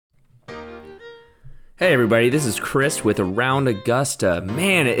Hey everybody, this is Chris with Around Augusta.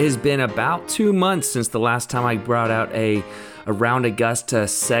 Man, it has been about 2 months since the last time I brought out a Around Augusta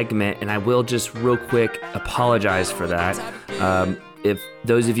segment, and I will just real quick apologize for that. If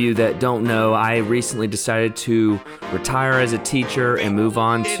those of you that don't know, I recently decided to retire as a teacher and move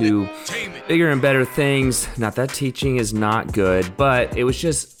on to bigger and better things. Not that teaching is not good, but it was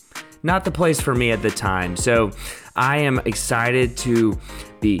just not the place for me at the time. So I am excited to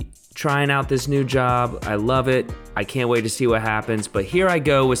be trying out this new job. I love it. I can't wait to see what happens. But here I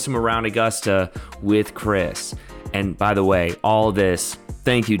go with some Around Augusta with Chris. And by the way, all this,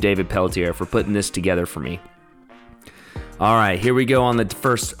 thank you, David Peltier, for putting this together for me. All right, here we go on the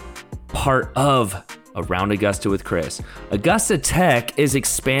first part of Around Augusta with Chris. Augusta Tech is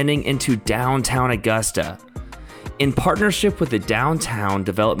expanding into downtown Augusta. In partnership with the Downtown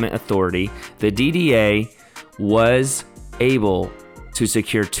Development Authority, the DDA was able to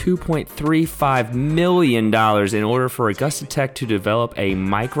secure $2.35 million in order for Augusta Tech to develop a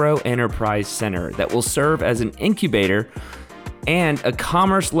micro enterprise center that will serve as an incubator and a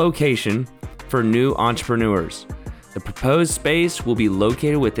commerce location for new entrepreneurs. The proposed space will be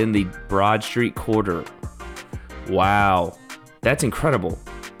located within the Broad Street corridor. Wow, that's incredible.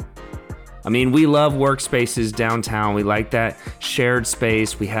 I mean, we love workspaces downtown. We like that shared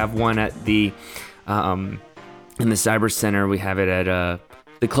space. We have one at the in the Cyber Center. We have it at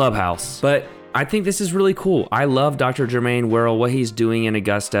the clubhouse. But I think this is really cool. I love Dr. Jermaine Worrell. What he's doing in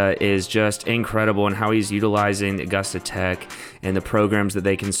Augusta is just incredible, and how he's utilizing Augusta Tech and the programs that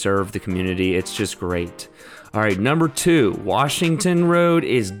they can serve the community. It's just great. All right, number 2, Washington Road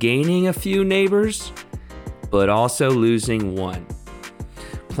is gaining a few neighbors, but also losing one.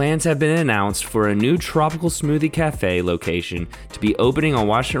 Plans have been announced for a new tropical smoothie cafe location to be opening on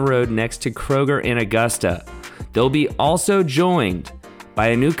Washington Road next to Kroger in Augusta. They'll be also joined by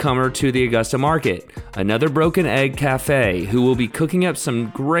a newcomer to the Augusta market, another Broken Egg Cafe, who will be cooking up some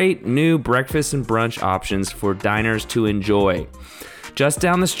great new breakfast and brunch options for diners to enjoy. Just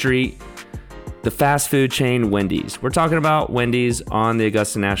down the street, the fast food chain Wendy's, we're talking about Wendy's on the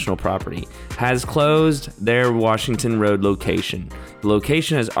Augusta National property, has closed their Washington Road location. The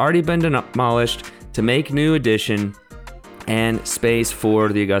location has already been demolished to make new addition and space for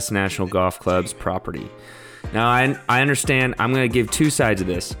the Augusta National Golf Club's property. Now, I understand. I'm going to give two sides of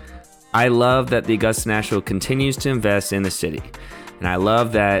this. I love that the Augusta National continues to invest in the city. And I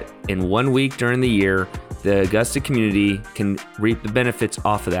love that in 1 week during the year, the Augusta community can reap the benefits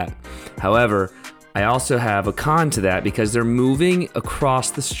off of that. However, I also have a con to that because they're moving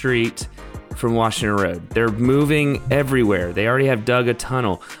across the street from Washington Road. They're moving everywhere. They already have dug a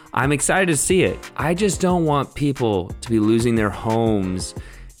tunnel. I'm excited to see it. I just don't want people to be losing their homes,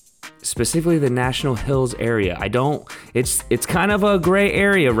 specifically the National Hills area. It's kind of a gray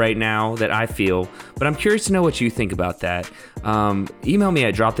area right now that I feel, but I'm curious to know what you think about that. Email me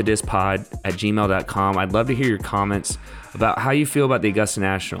at DropTheDisPod@gmail.com. I'd love to hear your comments about how you feel about the Augusta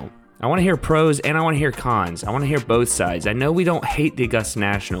National. I want to hear pros and I want to hear cons. I want to hear both sides. I know we don't hate the Augusta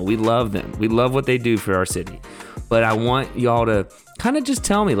National. We love them. We love what they do for our city. But I want y'all to kind of just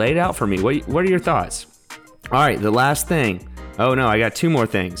tell me, lay it out for me. What are your thoughts? All right, the last thing. Oh no, I got 2 more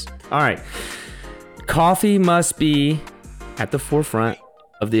things. All right. Coffee must be at the forefront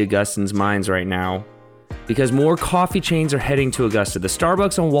of the Augustans' minds right now because more coffee chains are heading to Augusta. The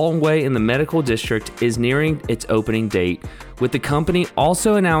Starbucks on Walton Way in the Medical District is nearing its opening date, with the company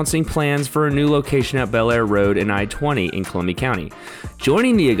also announcing plans for a new location at Bel Air Road and I-20 in Columbia County.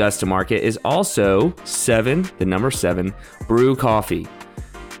 Joining the Augusta market is also 7, the number 7, Brew Coffee.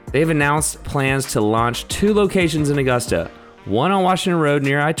 They've announced plans to launch 2 locations in Augusta, one on Washington Road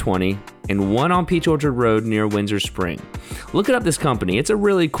near I-20 and one on Peach Orchard Road near Windsor Spring. Look it up, this company. It's a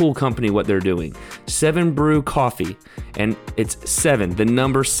really cool company, what they're doing. 7 Brew Coffee, and it's 7, the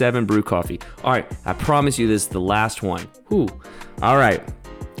number 7 Brew Coffee. All right, I promise you this is the last one. Ooh. All right,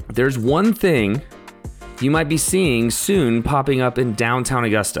 there's one thing you might be seeing soon popping up in downtown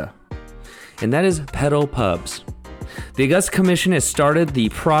Augusta, and that is pedal pubs. The Augusta Commission has started the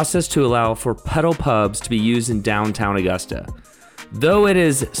process to allow for pedal pubs to be used in downtown Augusta. Though it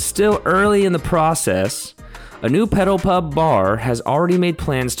is still early in the process, a new pedal pub bar has already made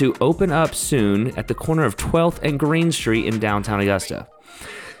plans to open up soon at the corner of 12th and Green Street in downtown Augusta.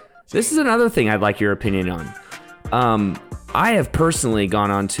 This is another thing I'd like your opinion on. I have personally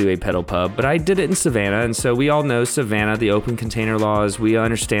gone on to a pedal pub, but I did it in Savannah, and so we all know Savannah, the open container laws. We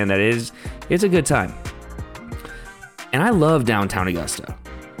understand that it's a good time. And I love downtown Augusta.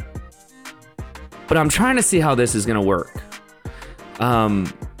 But I'm trying to see how this is going to work.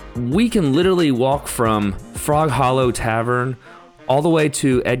 We can literally walk from Frog Hollow Tavern all the way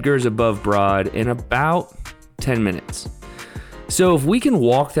to Edgar's above Broad in about 10 minutes. So if we can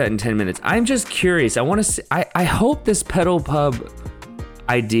walk that in 10 minutes, I'm just curious. I hope this pedal pub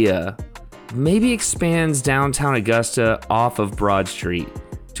idea maybe expands downtown Augusta off of Broad Street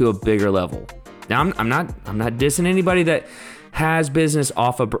to a bigger level. Now I'm not dissing anybody that has business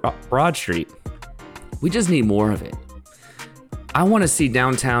off of Broad Street. We just need more of it. I want to see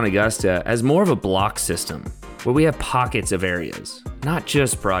downtown Augusta as more of a block system where we have pockets of areas, not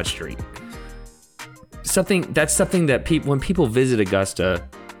just Broad Street. Something that when people visit Augusta,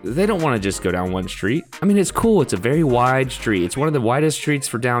 they don't want to just go down one street. I mean, it's cool. It's a very wide street. It's one of the widest streets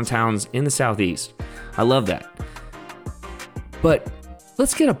for downtowns in the Southeast. I love that. But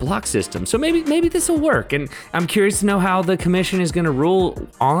let's get a block system. So maybe this will work. And I'm curious to know how the commission is going to rule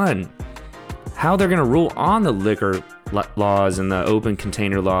on the liquor laws and the open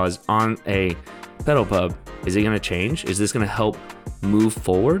container laws on a pedal pub. Is it going to change? Is this going to help move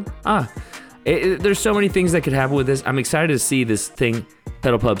forward? There's so many things that could happen with this. I'm excited to see this thing,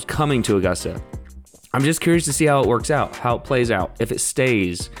 pedal pubs, coming to Augusta. I'm just curious to see how it works out, how it plays out, if it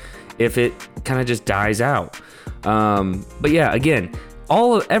stays, if it kind of just dies out. But yeah, again,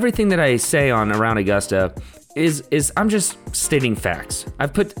 everything that I say on Around Augusta is I'm just stating facts.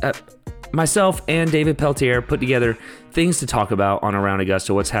 I've put myself and David Peltier put together things to talk about on Around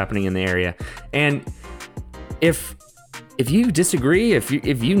Augusta, what's happening in the area. And if you disagree, if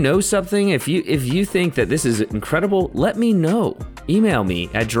you know something, if you think that this is incredible, let me know. Email me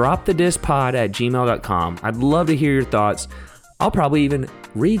at dropthedispod@gmail.com. I'd love to hear your thoughts. I'll probably even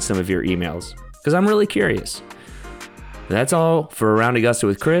read some of your emails because I'm really curious. That's all for Around Augusta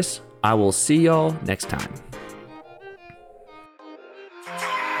with Chris. I will see y'all next time.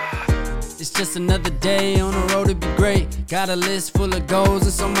 It's just another day on the road to be great. Got a list full of goals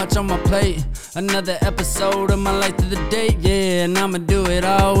and so much on my plate. Another episode of my life to the date, yeah. And I'ma do it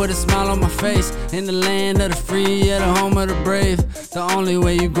all with a smile on my face. In the land of the free, yeah, the home of the brave. The only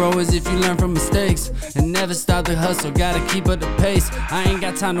way you grow is if you learn from mistakes. And never stop the hustle, gotta keep up the pace. I ain't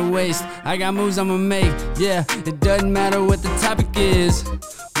got time to waste, I got moves I'ma make. Yeah, it doesn't matter what the topic is.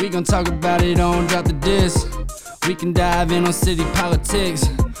 We gon' talk about it on Drop the Disc. We can dive in on city politics,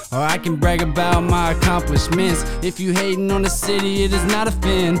 or I can brag about my accomplishments. If you hating on the city, it is not a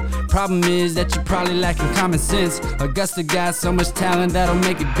fin. Problem is that you probably lacking common sense. Augusta got so much talent that'll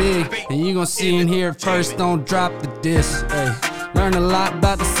make it big, and you gon' see and hear it first. Don't drop the disc. Hey. Learn a lot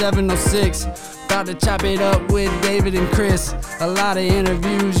about the 706. About to chop it up with David and Chris. A lot of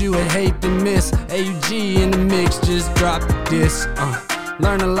interviews you would hate to miss. AUG in the mix, just drop the disc.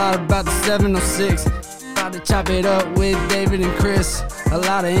 Learn a lot about the 706. About to chop it up with David and Chris. A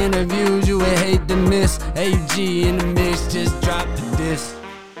lot of interviews you would hate to miss. AUG in the mix, just drop the disc.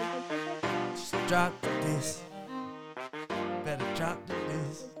 Just drop the disc. Better drop the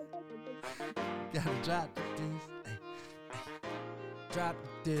disc. Gotta drop the disc. Hey, hey. Drop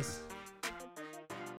the disc.